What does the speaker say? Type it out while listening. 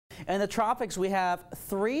In the tropics, we have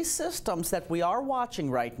three systems that we are watching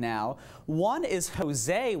right now. One is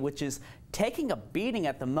Jose, which is taking a beating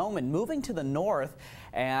at the moment, moving to the north,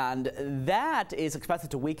 and that is expected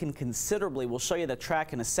to weaken considerably. We'll show you the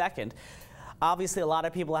track in a second. Obviously, a lot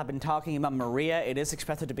of people have been talking about Maria. It is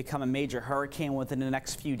expected to become a major hurricane within the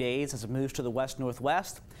next few days as it moves to the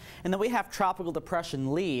west-northwest. And then we have Tropical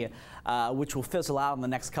Depression Lee, which will fizzle out in the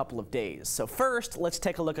next couple of days. So first, let's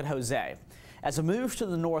take a look at Jose. As it moves to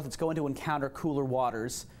the north, it's going to encounter cooler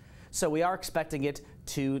waters. So we are expecting it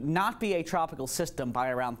to not be a tropical system by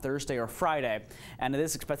around Thursday or Friday, and it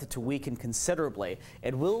is expected to weaken considerably.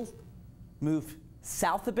 It will move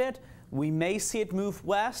south a bit. We may see it move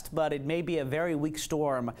west, but it may be a very weak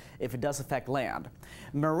storm if it does affect land.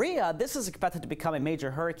 Maria, this is expected to become a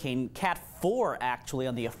major hurricane, Cat 4 actually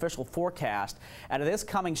on the official forecast, and it is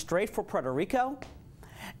coming straight for Puerto Rico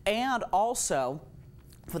and also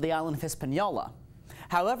for the island of Hispaniola.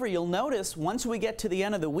 However, you'll notice once we get to the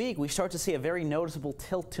end of the week, we start to see a very noticeable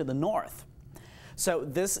tilt to the north. So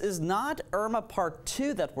this is not Irma Part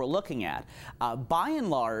 2 that we're looking at. By and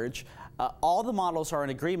large, all the models are in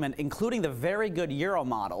agreement, including the very good Euro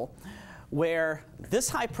model, where this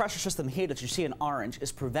high pressure system here that you see in orange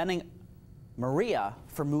is preventing Maria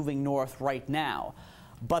from moving north right now.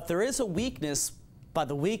 But there is a weakness by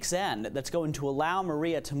the week's end that's going to allow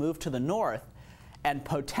Maria to move to the north. And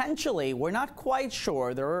potentially, we're not quite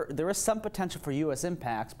sure, there is some potential for U.S.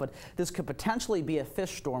 impacts, but this could potentially be a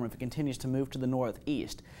fish storm if it continues to move to the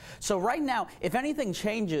northeast. So right now, if anything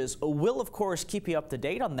changes, we'll of course keep you up to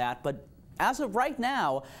date on that, but as of right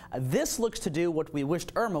now, this looks to do what we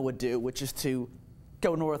wished Irma would do, which is to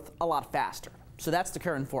go north a lot faster. So that's the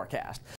current forecast.